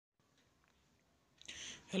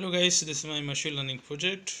Hello guys, this is my machine learning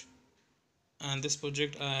project, and this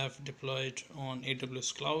project I have deployed on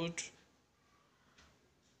AWS Cloud.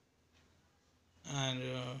 And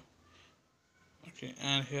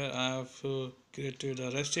here I have created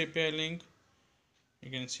a REST API link.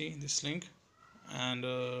 You can see this link, and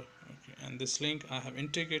this link I have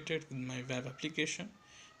integrated with my web application,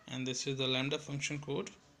 and this is the Lambda function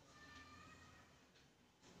code.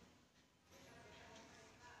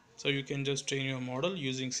 So you can just train your model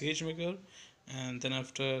using SageMaker, and then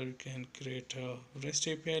after you can create a REST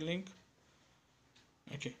API link.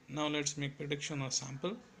 Okay, now let's make prediction or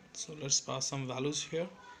sample. So let's pass some values here.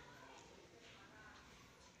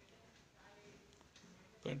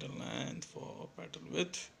 Petal length for petal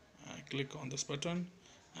width. I click on this button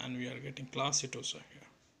and we are getting class Etosa here.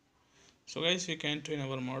 So guys, we can train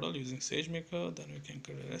our model using SageMaker, then we can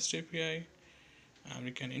create a REST API and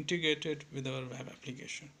we can integrate it with our web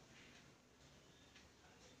application.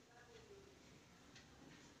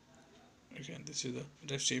 Again, this is the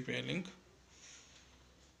REST API link,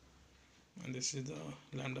 and this is the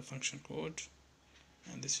Lambda function code,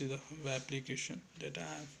 and this is the web application that I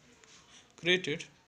have created